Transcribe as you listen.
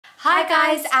Hi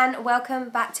guys and welcome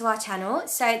back to our channel.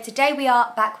 So today we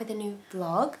are back with a new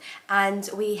vlog and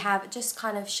we have just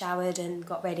kind of showered and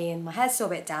got ready and my hair's still a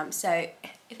bit damp, so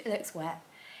if it looks wet,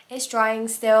 it's drying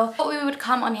still. Thought we would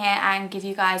come on here and give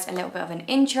you guys a little bit of an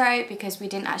intro because we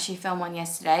didn't actually film one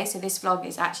yesterday, so this vlog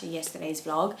is actually yesterday's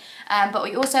vlog. But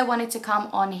we also wanted to come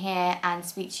on here and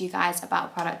speak to you guys about a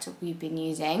product that we've been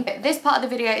using. This part of the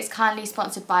video is kindly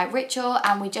sponsored by Ritual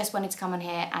and we just wanted to come on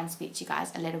here and speak to you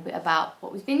guys a little bit about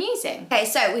what we've been using. Okay,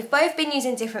 so we've both been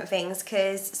using different things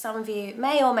because some of you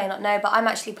may or may not know, but I'm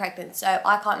actually pregnant, so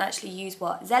I can't actually use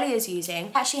what Zeliha's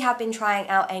using. I actually have been trying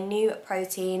out a new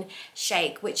protein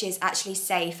shake, which is actually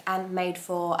safe and made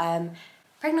for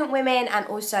pregnant women and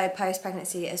also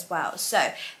post-pregnancy as well.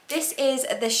 So this is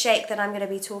the shake that I'm going to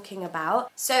be talking about.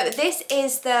 So this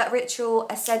is the Ritual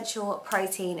Essential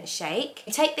Protein Shake.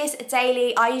 You take this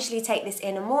daily. I usually take this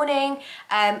in the morning,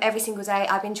 every single day.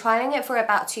 I've been trying it for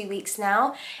about 2 weeks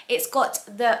now. It's got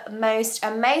the most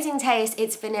amazing taste.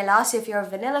 It's vanilla, so if you're a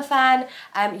vanilla fan,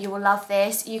 you will love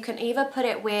this. You can either put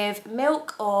it with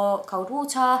milk or cold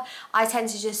water. I tend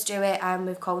to just do it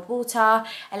with cold water,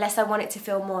 unless I want it to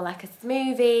feel more like a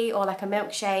smoothie or like a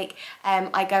milkshake.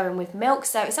 I go in with milk,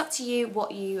 so it's up to you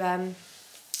what you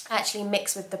actually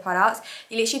mix with the product.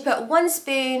 You literally put 1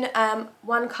 spoon,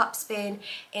 1 cup spoon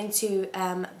into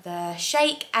the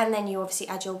shake, and then you obviously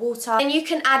add your water. And you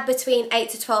can add between 8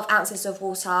 to 12 ounces of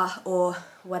water or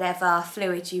whatever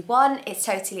fluid you want. It's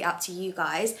totally up to you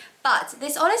guys. But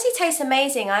this honestly tastes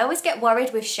amazing. I always get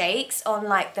worried with shakes on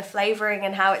like the flavouring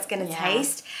and how it's going to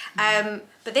taste.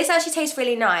 But this actually tastes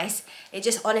really nice. It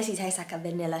just honestly tastes like a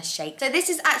vanilla shake. So this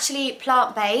is actually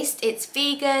plant-based. It's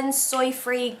vegan,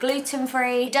 soy-free,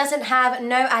 gluten-free. It doesn't have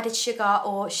no added sugar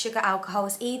or sugar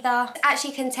alcohols either. It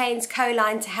actually contains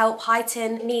choline to help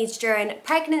heighten needs during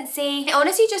pregnancy. It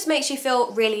honestly just makes you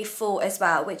feel really full as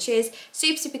well, which is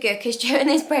super, super good because during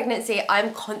this pregnancy,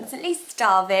 I'm constantly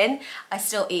starving. I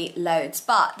still eat loads,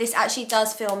 but this actually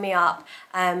does fill me up,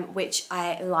 which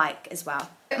I like as well.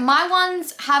 My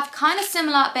ones have kind of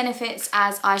similar benefits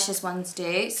as Ayse's ones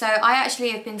do. So I actually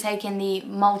have been taking the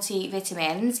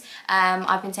multivitamins.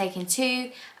 I've been taking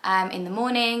 2 in the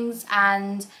mornings,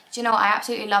 and do you know what? I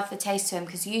absolutely love the taste to them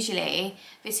because usually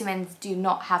vitamins do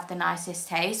not have the nicest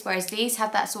taste, whereas these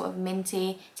have that sort of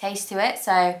minty taste to it.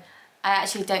 So I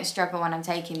actually don't struggle when I'm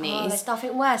taking these. Oh, there's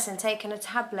nothing worse than taking a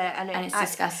tablet and it's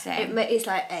disgusting. It's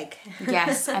like egg.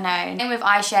 Yes, I know. And with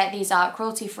Ayse, these are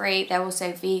cruelty-free. They're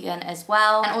also vegan as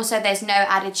well. And also there's no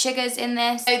added sugars in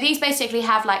this. So these basically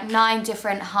have like 9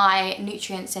 different high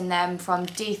nutrients in them, from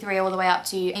D3 all the way up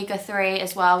to omega-3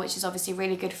 as well, which is obviously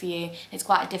really good for you. It's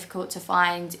quite difficult to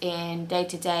find in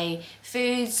day-to-day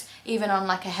foods, even on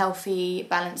like a healthy,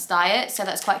 balanced diet. So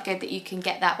that's quite good that you can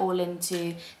get that all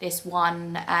into this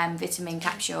one vitamin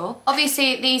capsule.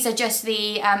 Obviously these are just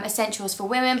the essentials for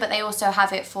women, but they also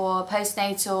have it for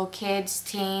postnatal, kids,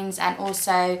 teens, and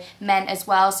also men as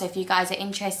well. So if you guys are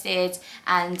interested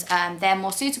and they're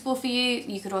more suitable for you,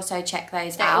 you could also check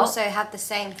those out. They also have the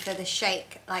same for the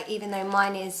shake, like even though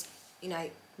mine is, you know,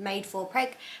 made for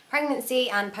pregnancy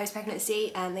and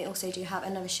post-pregnancy, and they also do have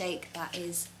another shake that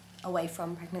is away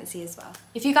from pregnancy as well.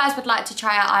 If you guys would like to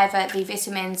try out either the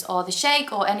vitamins or the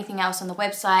shake or anything else on the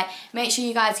website, make sure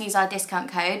you guys use our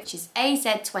discount code, which is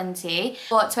AZ20,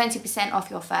 for 20% off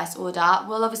your first order.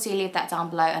 We'll obviously leave that down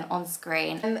below and on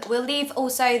screen. We'll leave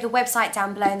also the website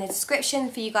down below in the description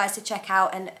for you guys to check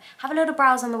out and have a little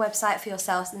browse on the website for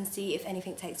yourselves and see if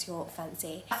anything takes your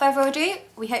fancy. Without further ado,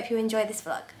 we hope you enjoy this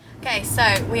vlog. Okay, so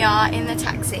we are in the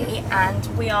taxi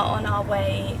and we are on our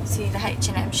way to the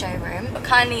H&M showroom. We're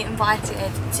kindly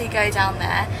invited to go down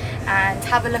there and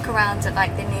have a look around at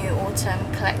like the new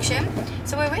autumn collection.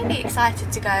 So we're really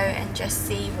excited to go and just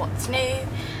see what's new.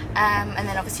 And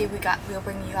then obviously we'll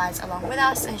bring you guys along with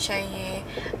us and show you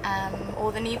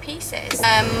all the new pieces.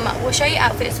 We'll show you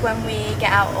outfits when we get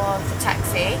out of the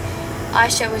taxi.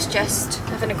 Ayse was just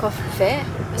having a coffee fit.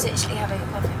 I was literally having a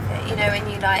coffee fit. You know when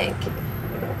you like,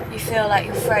 you feel like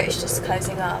your throat's just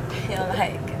closing up. You're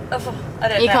like, oh, I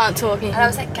don't know. You can't talk. And I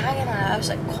was like gagging out. I was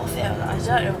like coughing. I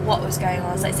don't know what was going on.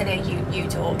 I was like, Zeliha, you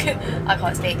talk. I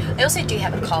can't speak. I also do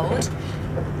have a cold,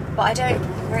 but I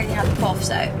don't really have a cough,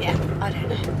 so yeah, I don't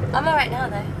know. I'm alright now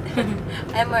though.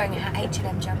 I am wearing an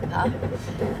H&M jumper and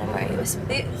I'm wearing it with some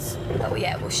boots. But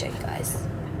yeah, we'll show you guys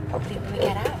probably when we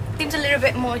get out. Seems a little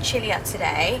bit more chillier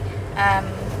today.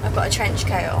 I've got a trench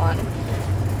coat on.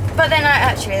 But then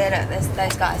actually, look,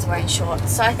 those guys are wearing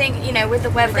shorts. So I think, you know, with the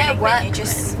weather, they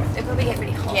probably get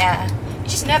really hot. Yeah, you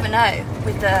just never know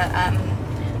with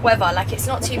the weather. Like, it's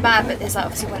not too bad, but there's like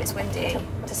obviously when it's windy, it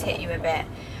just hit you a bit.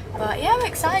 But yeah, I'm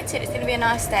excited. It's going to be a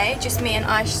nice day. Just me and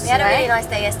Ayse. We had a really nice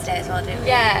day yesterday as well, didn't we?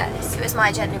 Yes. It was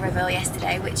my gender reveal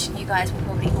yesterday, which you guys will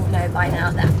probably all know by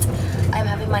now that I'm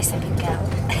having my second girl.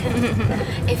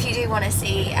 If you do want to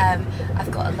see,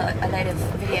 I've got a load of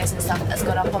videos and stuff that's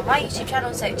gone up on my YouTube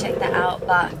channel, so check that out.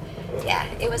 But yeah,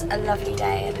 it was a lovely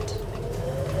day, and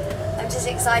I'm just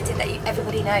excited that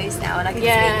everybody knows now, and I can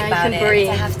speak about it. Breathe.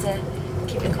 I have to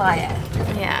keep it quiet.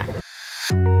 Yeah.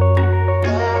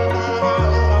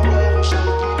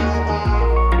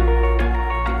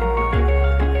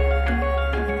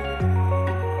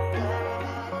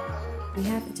 We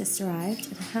have just arrived,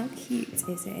 and how cute is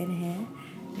it in here?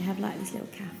 They have like these little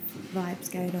cafe vibes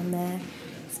going on there,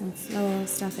 some floral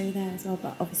stuff over there as well,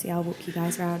 but obviously I'll walk you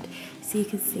guys around so you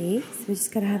can see. So we're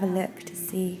just going to have a look to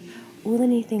see all the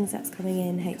new things that's coming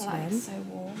in H&M. It's so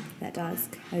warm. That does,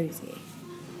 cozy.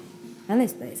 And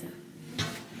this blazer.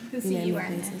 You'll see you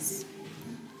wearing this.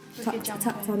 Tucked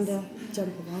under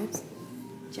jumper vibes.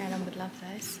 Jalen would love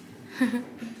those.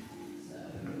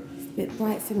 It's a bit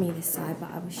bright for me this side, but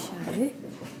I will show.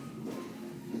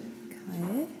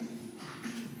 Okay.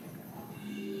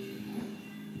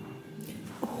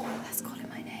 Oh, that's calling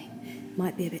my name.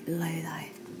 Might be a bit low though.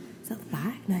 Is that the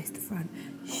back? No, it's the front.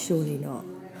 Surely not.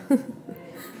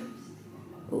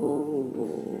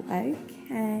 Oh,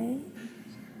 okay.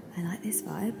 I like this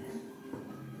vibe.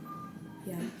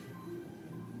 Yeah.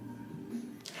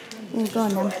 Oh, go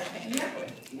on then.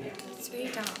 It's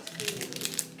really dark.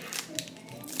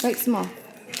 Break some off.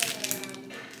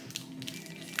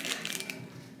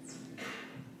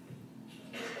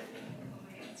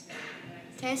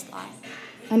 Tastes like.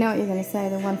 I know what you're going to say,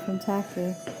 the one from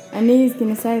Turkey. I knew he was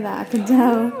going to say that, I could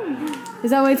tell.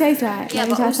 Is that what it tastes like? Yeah, Let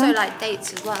me but try also some? like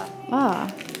dates as well. Ah.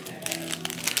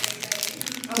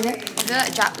 I feel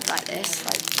like Jack would like this.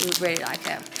 Like, he would really like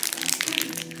it.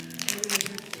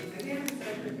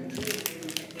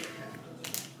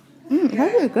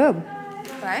 That's really good.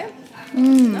 Right?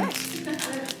 Nice.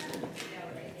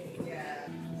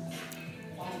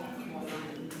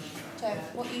 So,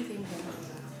 what are you thinking?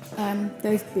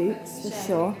 Those boots, for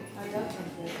sure.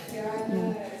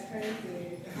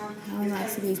 How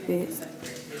nice are these boots?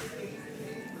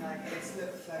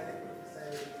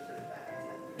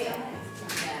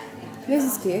 This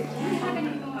is cute.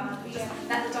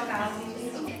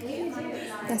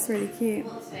 That's really cute.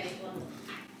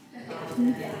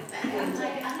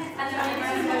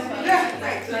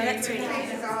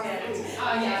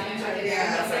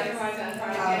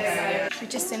 We're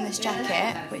just in this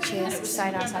jacket, which is so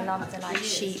nice. I love the like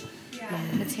sheep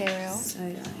material. So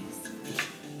nice.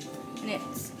 And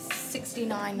it's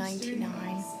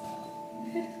 $69.99.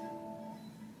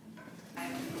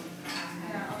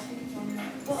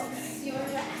 What's your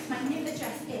address? My new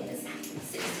address is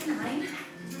 69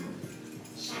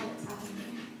 Charlotte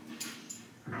Avenue.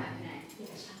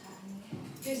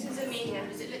 This is a medium.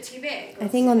 Does it look too big? I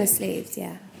think on the sleeves,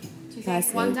 yeah. Do you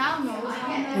think one down or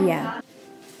one? Yeah.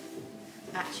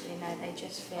 Actually, no, they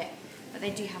just fit. But they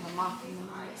do have a mark on them.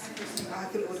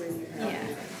 Yeah.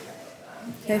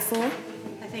 Go 4?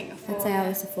 I think a 4. I'd say I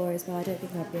was a 4 as well. I don't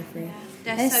think I'd be a 3.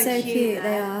 They're so cute,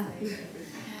 They are. Yeah,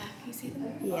 can you see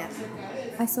them? Yeah.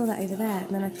 I saw that over there,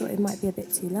 and then I thought it might be a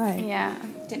bit too low. Yeah, I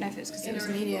didn't know if it was because it was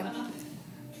medium.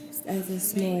 There's a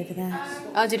small over there.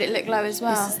 Oh, did it look low as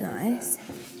well? This is nice.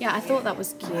 Yeah, I thought that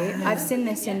was cute. I've seen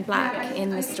this in black in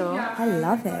the store. I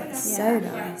love it. It's so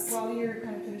nice.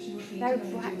 No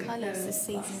black colours this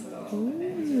season.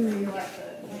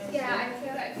 Yeah, I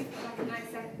feel like we've got a nice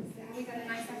set. Have we got a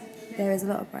nice set? There is a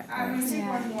lot of bright colours.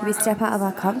 Yeah. Can we step out of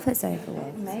our comfort zone for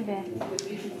once? Maybe.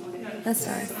 That's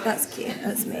nice. That's cute.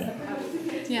 That's me.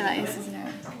 Yeah, that is, isn't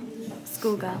it?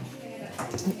 Schoolgirl.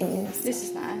 It is. This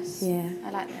is nice. Yeah. I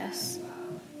like this.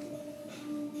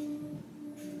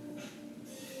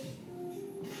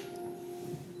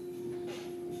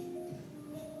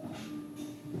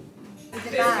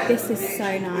 This is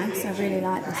so nice. I really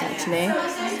like this actually.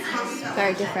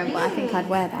 Very different, but I think I'd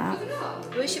wear that.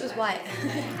 I wish it was white.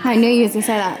 I knew you was going to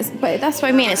say that. But that's what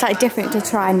I mean. It's like different to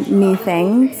try new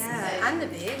things. Yeah, and the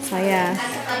boots. So yeah. I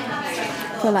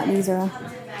feel like these are...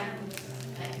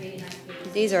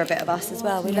 These are a bit of us as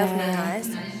well. We love knee highs.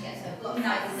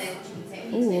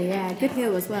 Oh yeah, good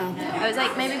heel as well. I was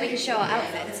like, maybe we could show our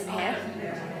outfits in here.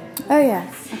 Oh yeah.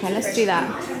 Okay, let's do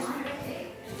that.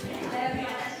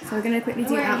 So we're going to quickly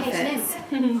do outfits.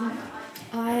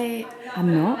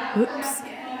 I'm not. Oops.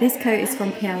 This coat is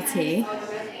from PLT.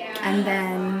 And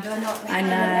then, I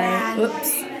know,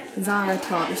 oops, Zara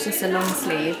top. It's just a long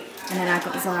sleeve. And then I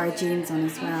got Zara jeans on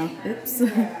as well. Oops.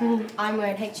 I'm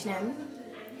wearing H&M.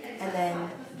 And then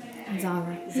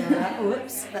Zara. Zara.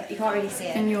 Whoops, but you can't really see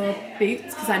it. And your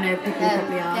boots, because I know people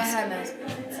probably ask. They're Hermes.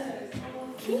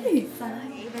 Cute.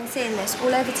 I've been seeing this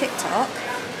all over TikTok,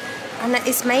 and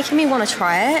it's making me want to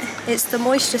try it. It's the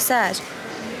Moisture Surge.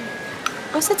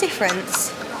 What's the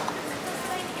difference?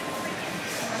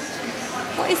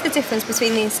 What is the difference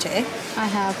between these two? I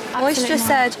have. Moisture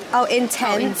Surge,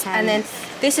 Intense, and then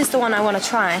this is the one I want to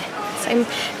try. So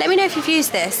let me know if you've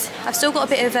used this. I've still got a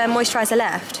bit of moisturiser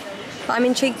left, but I'm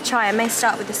intrigued to try. I may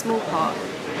start with the small pot.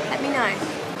 Let me know.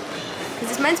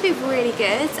 Because it's meant to be really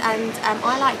good, and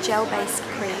I like gel-based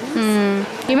creams.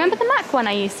 You remember the MAC one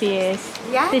I used to use?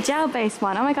 Yeah. The gel-based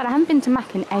one. Oh my god, I haven't been to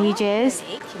MAC in ages.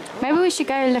 Maybe we should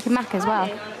go and look at MAC as well.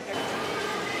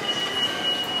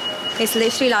 It's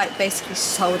literally like basically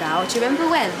sold out. Do you remember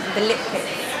when? The lip kit.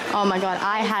 Oh my god,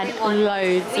 I had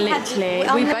loads, literally.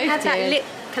 We both had did. that lip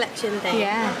collection thing.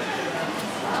 Yeah.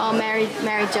 Oh, Mary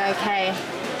Jo K.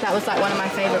 That was like one of my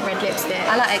favourite red lipsticks.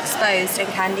 I like Exposed and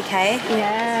Candy K.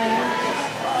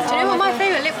 Yeah. Do you know what my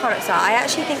favourite lip products are? I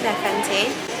actually think they're Fenty.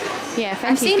 Yeah, Fenty's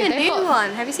I've seen good. a new one.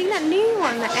 Have you seen that new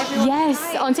one that everyone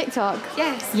Yes, on TikTok.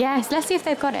 Yes. Yes, let's see if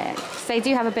they've got it. They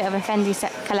do have a bit of a Fendi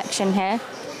set collection here.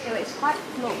 Oh, it's quite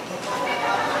small.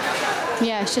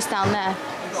 Yeah, it's just down there.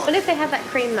 What if they have that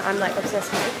cream that I'm like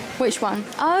obsessed with? Which one?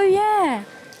 Oh, yeah.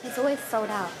 It's always sold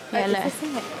out. Yeah, Is look. this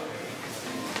it?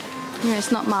 Yeah,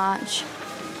 it's not much.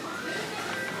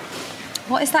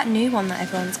 What is that new one that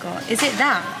everyone's got? Is it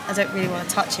that? I don't really want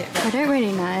to touch it. But I don't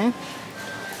really know.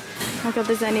 Oh my god,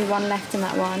 there's only one left in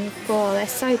that one. Oh, they're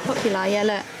so popular. Yeah,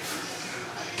 look.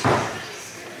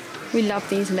 We love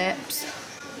these lips.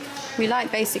 We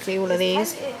like basically all of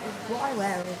these. What I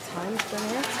wear all the time, to be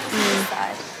honest.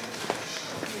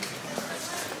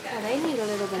 Oh, they need a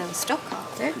little bit of a stock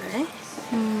up, don't they?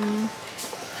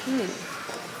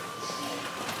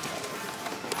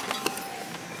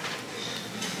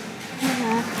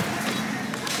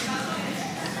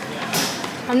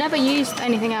 I've never used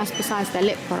anything else besides their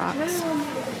lip products. You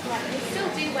still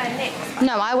do wear NYX.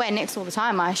 No, I wear NYX all the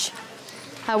time, Aish.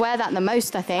 I wear that the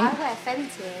most, I think. I wear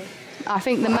Fenty. I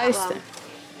think the most...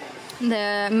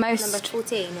 The most... Number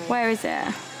 14. Where is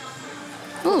it?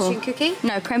 Fortune cookie?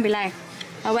 No, creme brulee.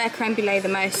 I wear creme brulee the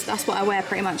most. That's what I wear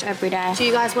pretty much every day. Do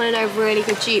you guys want to know a really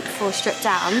good dupe for Stripped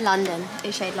Down? London.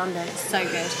 It's shade London. It's so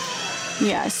good.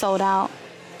 Yeah, it's sold out.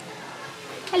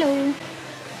 Hello.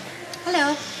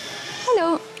 Hello.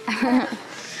 Hello.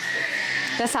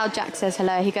 That's how Jack says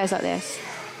hello. He goes like this.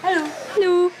 Hello.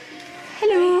 Hello.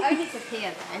 Hello. Only to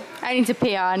Pia though. Only to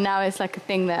PR, and now it's like a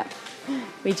thing that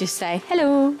we just say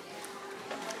hello.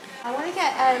 I want to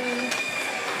get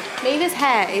Mina's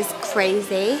hair is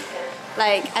crazy,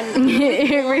 like, and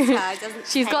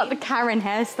She's got the Karen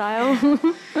hairstyle.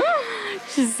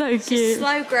 She's so cute. She's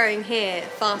slow growing here,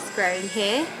 fast growing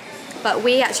here, but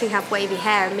we actually have wavy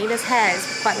hair, and Mina's hair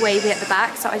is quite wavy at the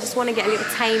back, so I just want to get a little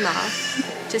tamer,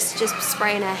 just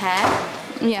spraying her hair.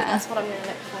 Yeah. So that's what I'm going to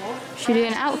look for. Should we do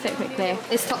an outfit quickly?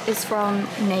 This top is from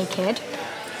Naked,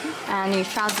 and these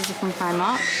trousers are from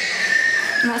Primark.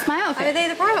 And that's my outfit. Oh, are they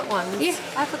the private ones? Yeah.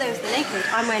 I thought they was the Naked.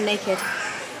 I'm wearing Naked.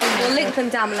 We'll link them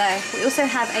down below. We also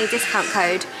have a discount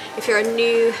code. If you're a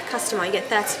new customer, you get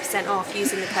 30% off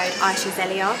using the code Ayse and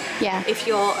Zeliha. Yeah. If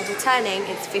you're returning,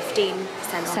 it's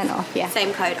 15% off. Yeah.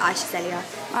 Same code, Ayse and Zeliha.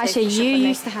 Actually, you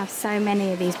used to have so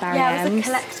many of these Barry Yeah, I was a M's.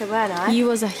 collector, weren't I? You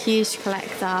was a huge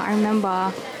collector, I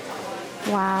remember.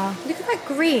 Wow. Look at that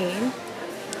green.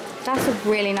 That's a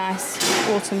really nice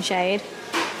autumn shade.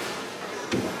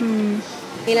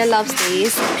 Mila loves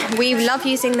these. We love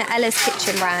using the Ella's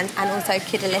Kitchen brand and also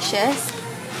Kidalicious.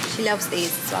 She loves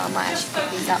these as well. I might actually pick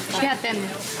these up. She had them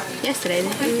yesterday,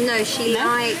 didn't she? No, she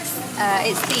likes,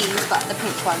 it's these, but the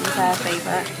pink one's her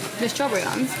favourite. The strawberry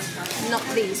ones? Not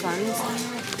these ones.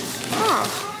 Oh.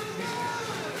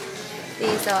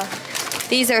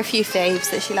 These are a few faves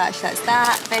that she likes. She likes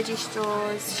that, veggie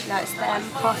straws, she likes them,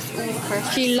 puffs, all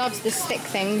crisps. She loves the stick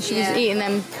things. She was Yeah. eating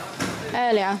them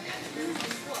earlier.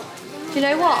 Do you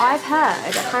know what I've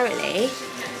heard, apparently?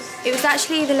 It was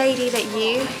actually the lady that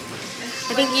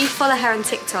I think you follow her on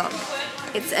TikTok.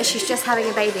 She's just having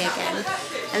a baby again.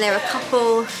 And there are a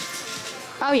couple...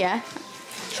 Oh yeah?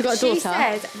 She got a daughter? She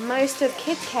said most of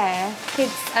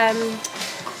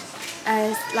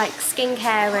like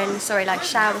skincare and like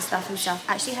shower stuff and stuff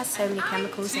actually has so many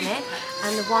chemicals in it,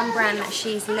 and the one brand that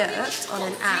she's looked on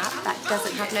an app that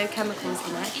doesn't have no chemicals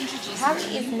in it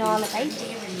apparently is Nala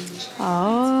Baby.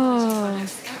 Oh.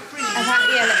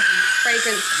 Apparently, yeah, look,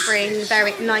 fragrance free,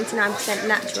 very 99%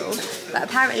 natural, but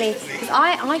apparently, because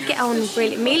I get on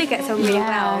really, Mila gets on really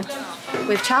well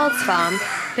with Child's Farm,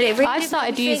 but it really I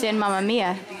started using Mamma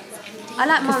Mia. I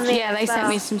like Mummy. Yeah, they sent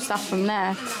me some stuff from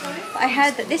there. But I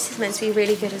heard that this is meant to be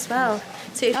really good as well.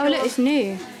 So if Oh look, it's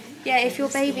new. yeah, if your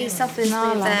baby suffers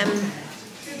Nala.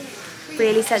 with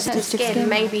really sensitive skin,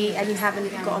 maybe, and you haven't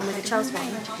got on with a child's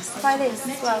one, try this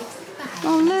as well.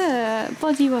 Oh look,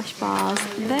 body wash bars.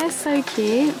 They're so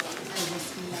cute.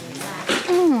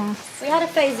 Oh. We had a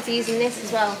phase of using this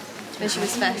as well when she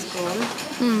was first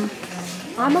born.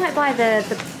 I might buy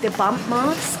the bump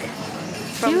mask.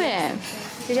 Do it.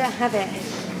 We don't have it.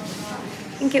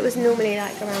 I think it was normally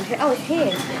like around here. Oh, it's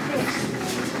here.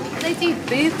 They do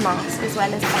boob masks as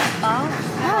well as bump bar.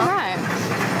 Oh right.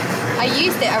 I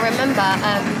used it, I remember,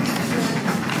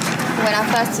 when I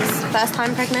was first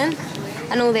time pregnant.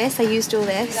 And all this, I used all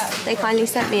this. They kindly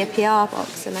sent me a PR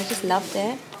box and I just loved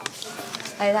it.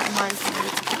 Oh, that reminds me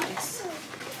to put this.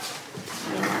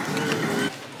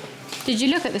 Did you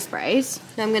look at the sprays?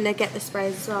 No, I'm going to get the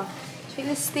sprays as well. Do you think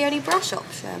this is the only brush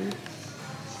option?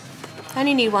 I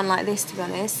only need one like this, to be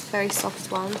honest. Very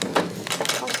soft one.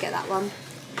 I'll just get that one.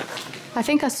 I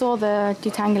think I saw the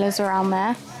detangulars around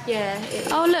there. Yeah.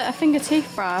 Oh look, a finger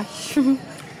toothbrush.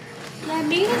 Yeah,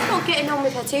 Mina's not getting on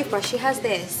with her toothbrush. She has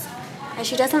this. And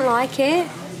she doesn't like it.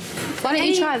 Why don't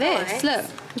you try Any this? Look,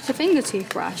 it's a finger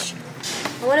toothbrush.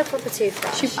 I want a proper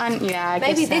toothbrush. Yeah, I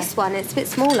Maybe guess so. this one, it's a bit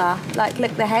smaller. Like,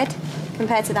 look, the head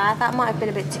compared to that. That might have been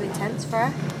a bit too intense for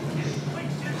her.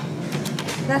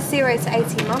 That's 0 to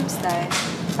 18 months though.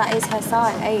 That is her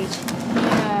size, age.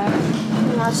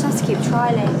 Yeah. I'll just have to keep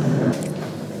trialing.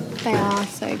 They are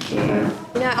so cute.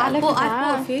 You know, I look bought at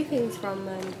that. a few things from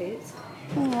Boots.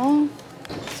 Aww.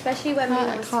 Especially when Like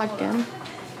Mina a was cardigan.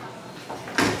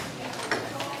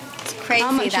 It's crazy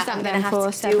How much is that that I'm then going to for?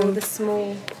 have to do all the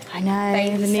small... I know,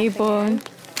 Baby the stuff newborn.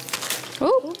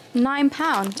 Oh,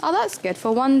 £9. Oh, that's good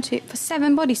for for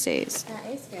 7 bodysuits. That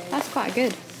is good. That's quite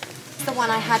good. It's the one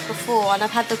I had before, and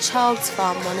I've had the Child's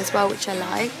Farm one as well, which I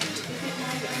like.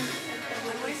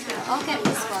 I'll get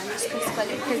this one, just because it's got a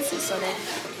little princess on it.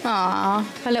 Aww,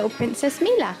 a little Princess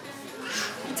Mila.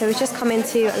 So we've just come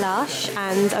into Lush,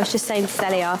 and I was just saying to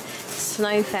Zeliha,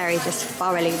 Snow Fairy just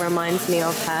thoroughly reminds me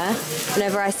of her.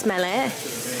 Whenever I smell it,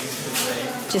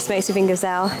 just makes me think of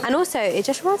Zell. And also, it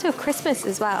just reminds me of Christmas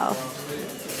as well.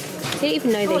 I didn't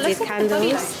even know they did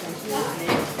candles.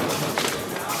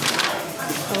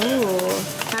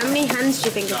 Oh, how many hands do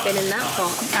you think have been in that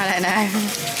pot? I don't know.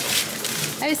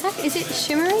 Oh, is it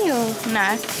shimmery or?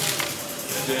 No.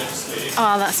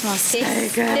 Oh, that smells so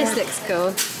good. This looks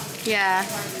cool. Yeah.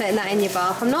 Putting that in your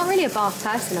bath. I'm not really a bath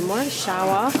person, I'm more of a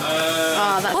shower.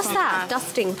 Oh, that's What's that? nice.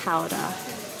 Dusting powder.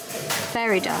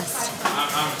 Fairy dust.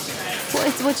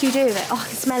 What do you do with it? Oh, I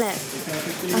can smell it.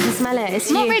 I can smell it. It's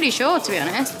I'm not you. really sure, to be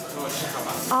honest.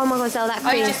 Oh my god, Zell, that Oh,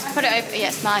 cream. you just put it over. Yeah,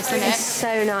 it's nice, isn't It's it?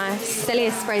 so nice.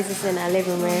 Zeliha sprays this in her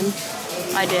living room.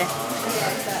 I do.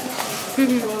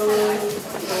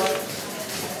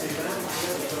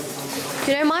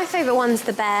 Do you know my favourite one's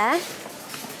the bear?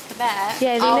 The bear?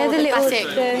 Yeah, you know the little classic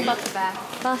the butter bear.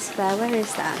 bus bear. Where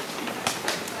is that?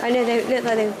 I know they look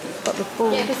like they've got the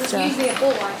ball. Yeah, because it's stuff. usually a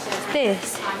ball one, so This,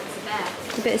 it's a bear.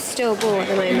 a bit of still ball at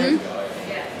the moment.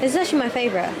 This is actually my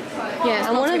favourite. Yeah, it's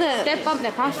And one of the they've bumped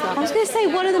their price up. I was going to say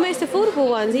one of the most affordable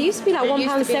ones. It used to be like It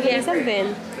used to be, £1.70 yeah.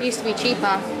 something, It used to be cheaper.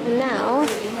 and now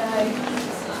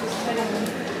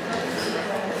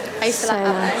I used to so like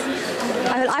that.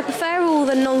 nice. I prefer all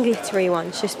the non-glittery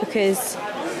ones just because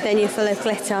then you're full of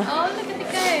glitter. Oh, look at the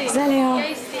ghost. Zeliha,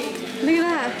 Ghosty. look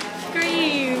at that.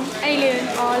 Green. Alien.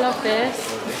 Oh, I love this.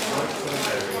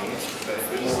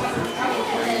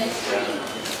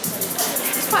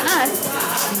 It's quite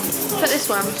nice. Put this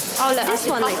one. Oh, look. This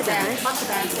one looks nice. Butter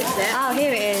bear. This is it. Oh,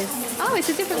 here it is. Oh, it's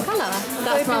a different colour.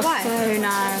 That smells so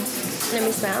nice. Let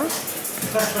me smell.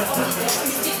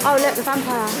 Oh, look, the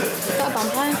vampire. Is that a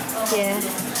vampire? Yeah.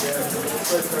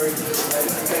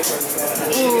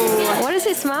 Ooh, what does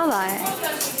it smell like?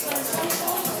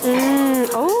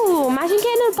 Oh, imagine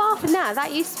getting a bath in that.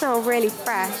 That used to smell really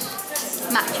fresh.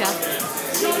 Matcha.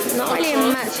 Not really a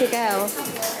matcha girl.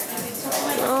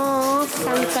 Oh,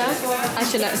 Santa. I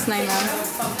should let a snowman.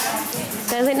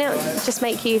 Doesn't it just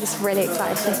make you just really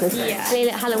excited for Christmas? Yeah. Really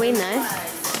like Halloween though.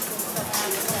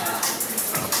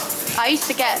 I used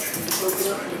to get...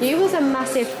 You was a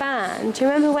massive fan. Do you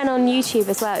remember when on YouTube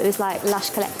as well it was like Lush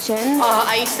Collection? Oh,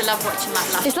 I used to love watching that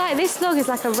Lush. It's like this vlog is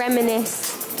like a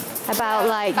reminisce about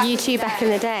like YouTube back in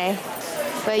the day,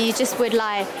 where you just would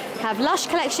like have Lush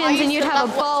collections and used you'd to have a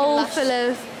love watching bowl Lush. full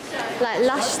of like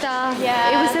Lush stuff.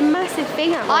 Yeah. It was a massive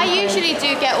thing at one I point. usually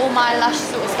do get all my Lush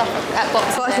sort of stuff at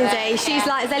Boxing Day. She's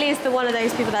like, Zeliha's the one of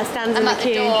those people that stands in I'm the at the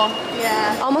queue. door.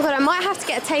 Yeah. Oh my god, I might have to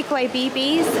get a takeaway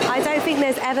BB's. I don't think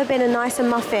there's ever been a nicer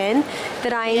muffin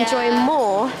that I enjoy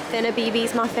more than a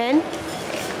BB's muffin.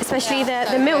 Especially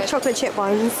the milk chocolate chip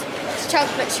ones. It's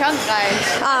chocolate chunk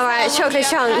though. Alright, chocolate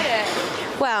chunk.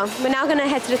 Had Well, we're now going to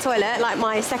head to the toilet, like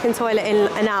my second toilet in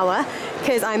an hour,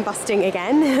 because I'm busting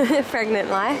again, pregnant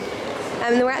life.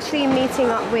 And we're actually meeting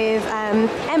up with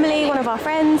Emily, one of our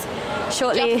friends,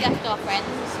 shortly. Just left our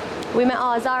friends. We met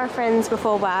our Zara friends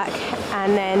before work,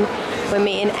 and then we're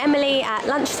meeting Emily at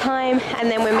lunchtime,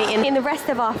 and then we're meeting in the rest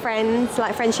of our friends,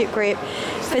 like friendship group,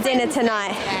 for dinner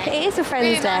tonight. It is a friend's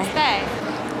Really day. nice day.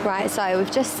 Right, so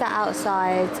we've just sat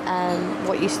outside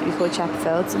what used to be called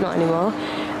Chapperfields, not anymore.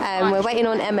 We're waiting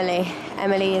on Emily.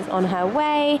 Emily is on her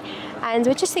way, and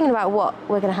we're just thinking about what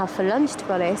we're going to have for lunch, to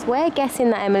be honest. We're guessing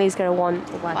that Emily's going to want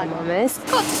Wagamama's. I've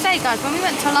got to say, guys, when we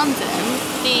went to London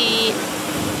the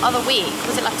other week,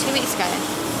 was it like 2 weeks ago?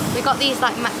 We got these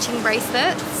like matching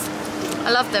bracelets. I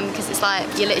love them because it's like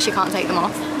you literally can't take them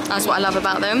off. That's what I love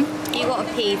about them. You got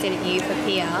a P, didn't you, for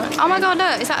Pia? Oh my god,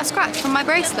 look, is that a scratch from my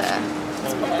bracelet?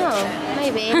 Oh,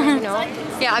 maybe, maybe not.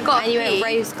 Yeah, I got And a you P.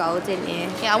 went rose gold, didn't you?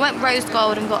 Yeah, I went rose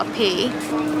gold and got a P.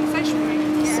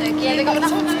 So cute. And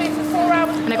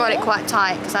I got it quite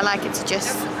tight because I like it to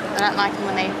just, I don't like them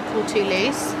when they pull too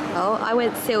loose. Oh, I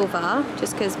went silver,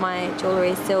 just because my jewellery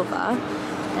is silver.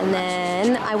 And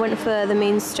then I went for the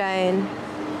Moonstone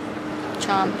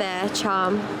Charm.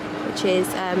 charm, which is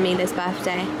Mila's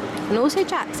birthday. And also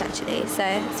Jack's actually, so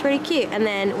it's really cute. And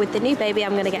then with the new baby,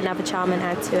 I'm gonna get another charm and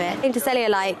add to it. I think to Zeliha,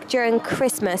 like during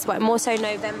Christmas, but more so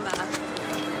November,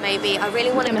 maybe. I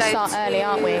really want to We're go going to start early,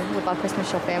 aren't we, with our Christmas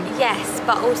shopping? Yes,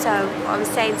 but also I was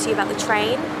saying to you about the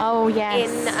train. Oh, yes.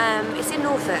 It's in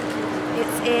Norfolk.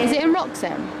 It's in. Is it in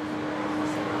Wroxham?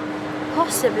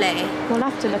 Possibly. We'll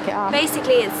have to look it up.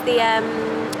 Basically, it's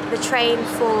the train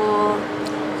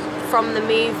from the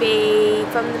movie.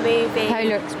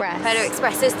 Polar Express. Polar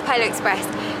Express. So it's the Polar Express.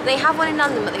 They have one in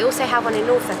London, but they also have one in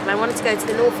Norfolk, and I wanted to go to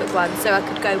the Norfolk one so I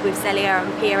could go with Zeliha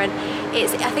and Pia, and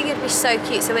I think it'd be so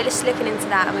cute. So we're just looking into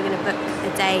that, and we're going to book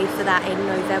a day for that in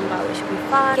November, which would be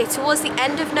fun. Okay, towards the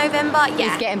end of November,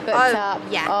 yeah. It's getting booked up.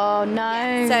 Yeah. Oh no.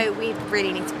 Yeah. So we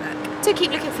really need to book. So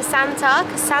keep looking for Santa,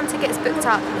 because Santa gets booked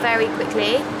up very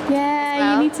quickly. Yeah,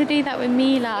 well. you need to do that with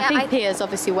Mila. Yeah, I think Pia's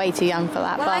obviously way too young for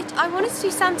that. Well, but I wanted to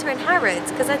do Santa in Harrods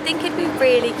because I think it'd be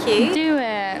really cute. do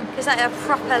it. It's like a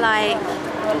proper like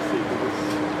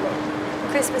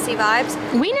Christmassy vibes.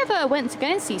 We never went to go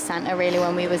and see Santa really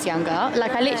when we was younger.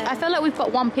 Like I feel like we've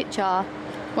got one picture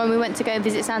when we went to go and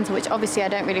visit Santa, which obviously I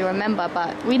don't really remember,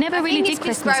 but we never really did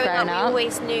Christmas growing up. We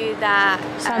always knew that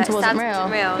Santa wasn't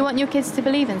real. You want your kids to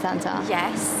believe in Santa?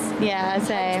 Yes. Yeah,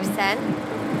 same. 100%.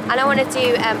 And I want to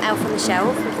do Elf on the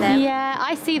Shelf with them. Yeah,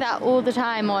 I see that all the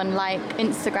time on like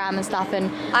Instagram and stuff.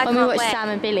 And I when we can't watched wait. Sam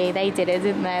and Billy, they did it,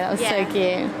 didn't they? That was so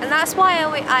cute. And that's why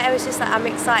I was just like, I'm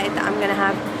excited that I'm going to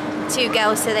have 2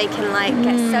 girls so they can like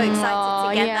get so excited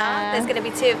together. Yeah. There's going to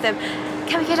be 2 of them.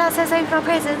 Can we go downstairs and open our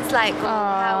presents? Like, or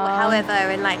however.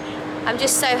 And like, I'm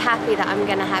just so happy that I'm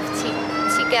going to have two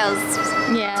girls,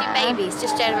 2 babies,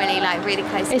 just generally like really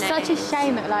close. It's such a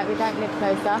shame that like we don't live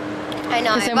closer. I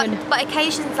know, but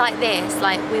occasions like this,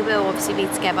 like we will obviously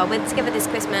be together. We're together this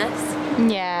Christmas.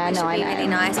 Yeah, which no, would I be know. really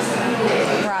nice.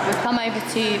 Right, we've come over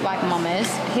to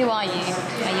Wagamama's. Who are you?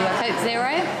 Are you a Coke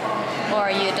Zero or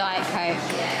are you a Diet Coke?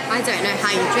 I don't know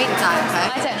how you drink Diet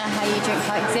Coke. I don't know how you drink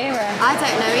Coke Zero. I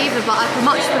don't know either, but I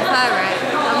much prefer it.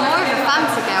 I'm more of a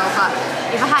Fanta girl, but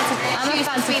if I had to I'm a choose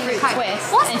Fanta between Fruit Coke,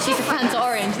 Twist and she's a Fanta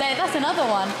Orange. That's another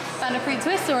one. Fanta Fruit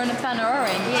Twist or a Fanta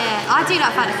Orange. Yeah, I do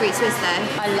like Fanta Fruit Twist though.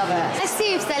 I love it. Let's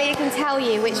see if Zeliha can tell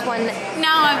you which one.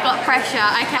 Now I've got pressure.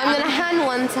 Okay. I'm going to hand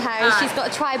one to her and she's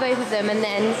got to try both of them and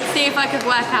then... see if I could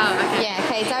work out. Okay. Yeah,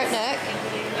 okay, don't look.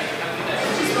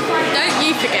 Don't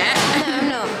you forget. No, I'm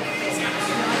not.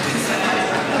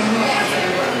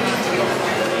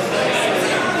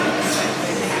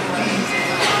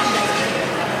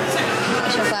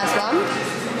 That's your first one.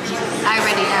 I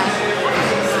already know.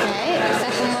 Okay,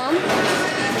 second one.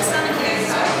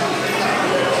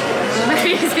 Where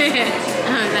is it?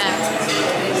 Oh, there.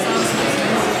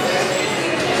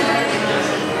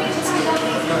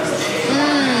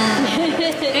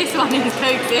 This one is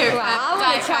Coke Zero. Right, I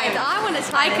want to try it. I want to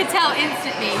try I could tell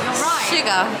instantly. You're right.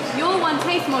 Sugar. Your one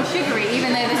tastes more sugary,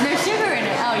 even though there's no sugar in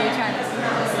it. Oh, you're trying this.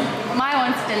 My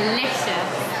one's delicious.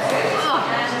 Oh.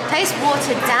 Tastes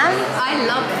watered down. I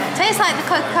love it. Tastes like the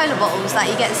Coca-Cola bottles that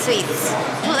you get the sweets.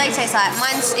 That's what they taste like.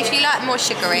 Mine's, if you like more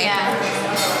sugary. Yeah.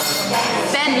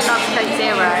 Ben loves Coke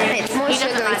Zero. It's more He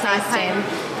doesn't sugary like Diet tasting.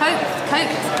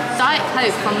 Coke, Diet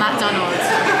Coke from McDonald's.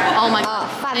 Oh my god.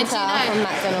 Fanta And do you know- from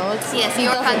McDonald's. Yeah, so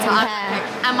you're a Doesn't Fanta. compare.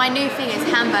 And my new thing is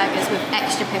hamburgers with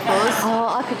extra pickles.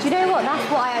 Oh, okay. Do you know what? That's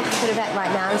what I actually could have ate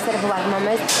right now instead of a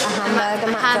Wagamama's. A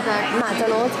hamburger,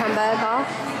 McDonald's hamburger.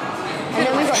 And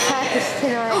then we got Turkish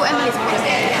tonight. Oh, Emily's calling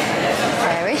me.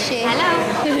 Where is she? Hello.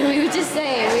 We were just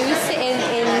saying, we were sitting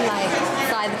in like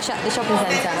inside the shopping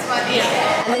centre,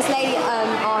 and this lady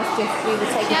asked if we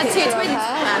would take a picture of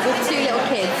her with 2 little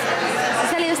kids.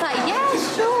 So Zeliha was like, yeah,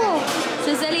 sure.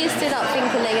 So Zeliha stood up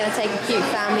thinking they're going to take a cute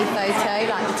family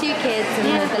photo, like the 2 kids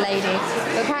and the lady.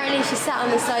 But apparently she sat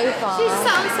on the sofa. She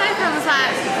sat on the sofa and was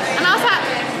like, and I was like,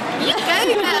 you go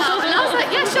girl. And I was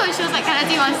like, yeah, sure. And she was like, can I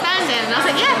do one standing? And I was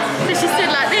like, yeah. So she stood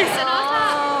like this, and I was like,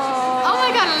 oh my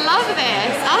god, I love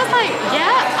this. I was like,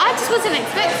 yeah, I just wasn't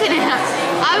expecting it.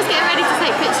 I was getting ready to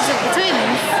take pictures of the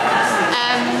twins.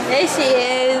 There she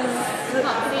is.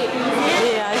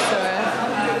 Yeah, I saw her.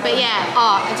 But yeah,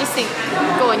 I just think,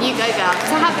 go on, you go girl.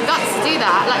 To have the guts to do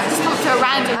that, like just come up to a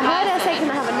random I heard her person. say,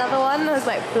 can I have another one? I was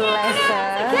like, bless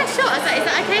her. Yeah, sure. I was like, is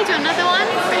that okay? Do you want another one?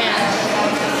 But yeah.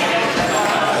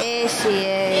 Here she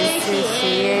is. Here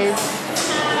she is.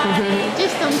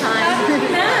 Just sometimes.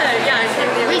 No,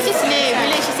 yeah. We just knew. We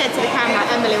literally said to the camera,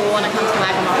 Emily will want to come to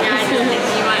Wagamama. Yeah, I didn't think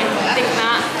you might think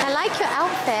that. I like your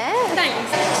outfit. Thanks.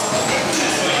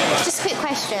 Just a quick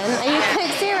question. Are you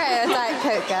Coke Zero or Diet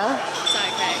Coke girl?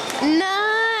 Diet Coke. No!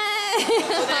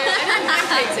 I don't like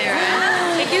Coke Zero.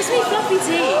 It gives me fluffy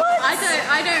tea.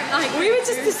 I don't like. We were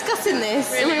just discussing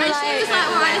this. Really? We were And like, she was like,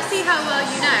 well, I see how well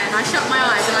you know. And I shut my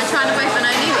eyes and I tried to both and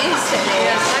I knew instantly.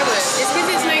 Yeah, I would. It's because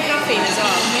there's no caffeine as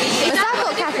well. has that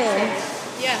got caffeine?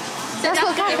 Yeah. That's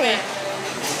got caffeine.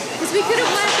 Because we couldn't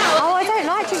work out. Oh, I don't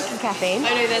like drinking caffeine. Oh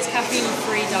no, there's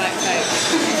caffeine-free Diet Coke,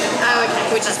 Oh,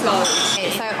 okay. which is cold.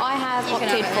 So I have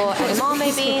opted for edamame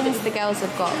beans, the girls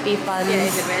have got beef buns,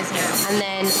 and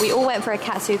then we all went for a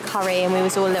katsu curry and we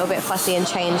was all a little bit fussy and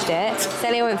changed it.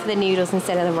 Zeliha went for the noodles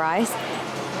instead of the rice.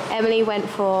 Emily went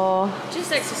for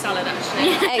Just extra salad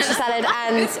actually. extra salad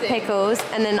and pickles,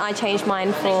 and then I changed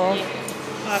mine for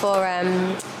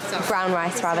brown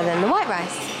rice rather than the white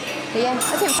rice. But yeah,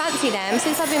 I didn't fancy them.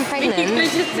 Since I've been pregnant,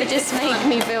 they just make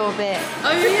me feel a bit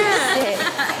Oh yeah. sick.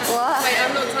 What? Wait,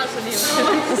 I'm not touching you.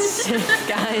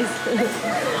 Guys.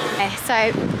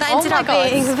 So That ended up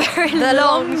being very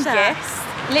long chat.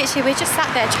 Literally, we just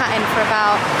sat there chatting for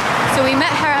about. So we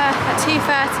met her at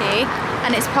 2:30,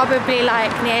 and it's probably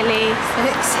like nearly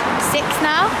 6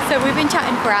 now. So we've been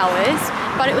chatting for hours,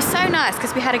 but it was so nice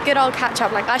because we had a good old catch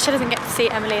up. Like Ayse doesn't get to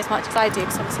see Emily as much as I do,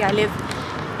 because obviously I live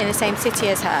in the same city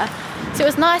as her. So it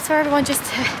was nice for everyone just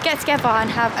to get together and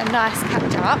have a nice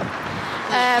catch up.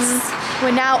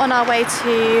 We're now on our way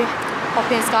to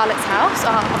Poppy and Scarlett's house,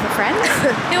 our other friends,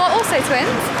 who are also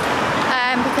twins,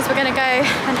 because we're going to go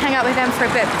and hang out with them for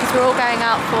a bit because we're all going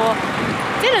out for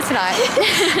dinner tonight.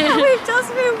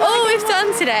 All we've done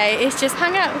today is just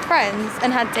hang out with friends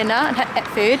and had dinner and had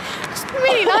food. It's been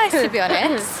really nice, to be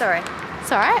honest. Sorry. It's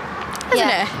alright,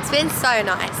 isn't it? It's been so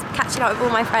nice. Catching up with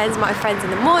all my friends in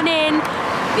the morning,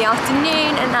 the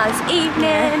afternoon, and now it's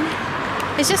evening.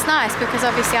 It's just nice because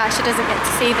obviously Ayse doesn't get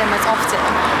to see them as often.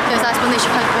 So it's nice when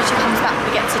she comes back,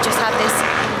 we get to just have this,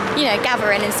 you know,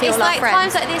 gathering and see It's all our like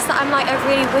friends. times like this that I'm like, I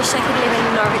really wish I could live in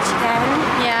Norwich again.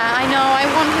 Yeah, I know. I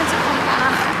want her to come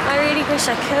back. I really wish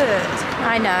I could.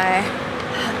 I know.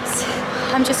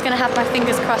 I'm just gonna have my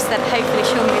fingers crossed that hopefully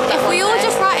she'll move back. If we all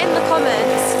just write in the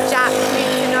comments, Jack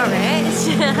moved to Norwich,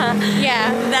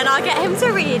 yeah, then I'll get him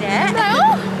to read it.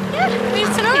 oh yeah,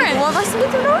 move to Norwich. What of us move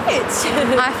to Norwich?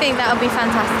 I think that would be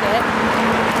fantastic.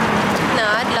 No,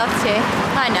 I'd love to.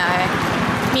 I know.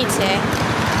 Me too.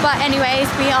 But anyways,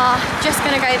 we are just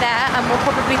gonna go there and we'll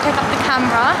probably pick up the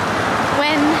camera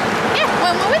when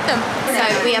we're with them. So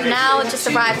we have now just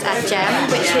arrived at Gem,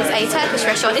 which is a Turkish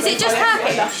restaurant. Is it just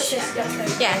Turkish?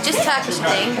 Yeah, just Turkish, I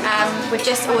think. We've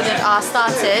just ordered our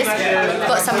starters. We've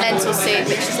got some lentil soup,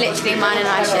 which is literally mine and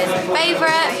Ayse's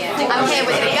favourite. I'm here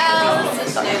with the girls.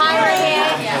 We've got Kyra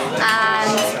here,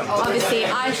 and obviously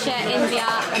Ayse, India,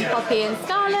 and Poppy and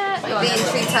Scarlett. Being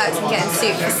true Turks and getting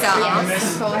soup for starters.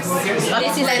 Yes, of course.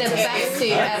 This is the best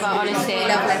soup ever, honestly.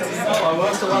 Love lettuce.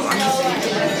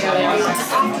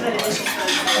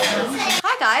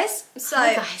 Hi guys. So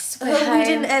Hi guys, we're we home.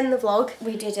 didn't end the vlog.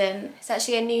 We didn't. It's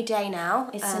actually a new day now.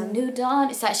 It's a new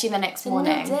dawn. It's actually the next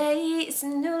morning. It's a new day. It's a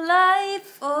new life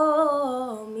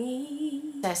for me.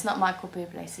 So it's not Michael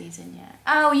Bublé season yet.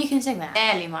 Oh, you can sing that.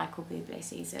 Barely Michael Bublé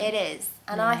season. It is,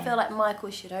 and I feel like Michael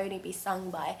should only be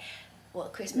sung by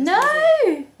what Christmas No,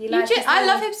 music? You like his I song?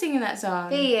 love him singing that song.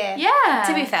 Do you? Yeah.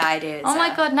 To be fair, I do. Oh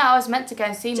my god, no, I was meant to go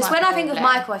and see Just Michael when I think of Bublé.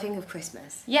 Michael, I think of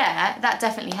Christmas. Yeah, that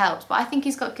definitely helps. But I think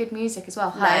he's got good music as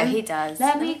well. No, Home. he does.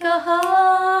 Let me go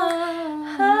home.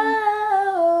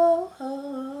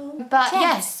 But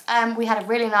yes, we had a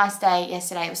really nice day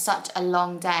yesterday. It was such a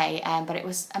long day, but it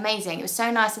was amazing. It was so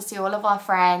nice to see all of our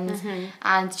friends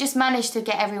and just managed to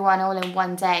get everyone all in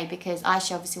one day because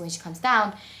Ayse, obviously, when she comes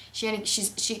down, she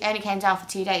only came down for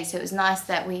 2 days. So it was nice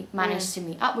that we managed to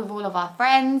meet up with all of our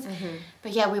friends.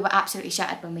 But yeah, we were absolutely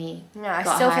shattered when we I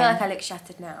got still feel home. like I look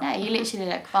shattered now. Yeah, you literally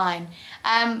look fine.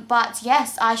 But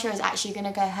yes, Ayse is actually going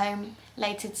to go home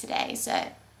later today. So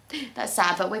that's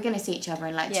sad, but we're going to see each other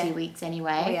in like 2 weeks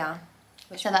anyway. Oh, yeah.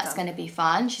 So that's going to be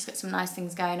fun. She's got some nice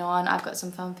things going on. I've got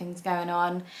some fun things going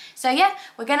on. So yeah,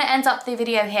 we're going to end up the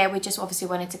video here. We just obviously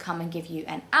wanted to come and give you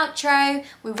an outro.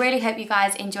 We really hope you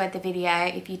guys enjoyed the video.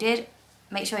 If you did,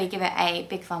 make sure you give it a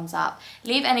big thumbs up.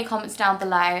 Leave any comments down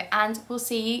below and we'll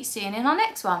see you soon in our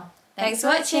next one. Thanks for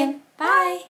watching. Bye.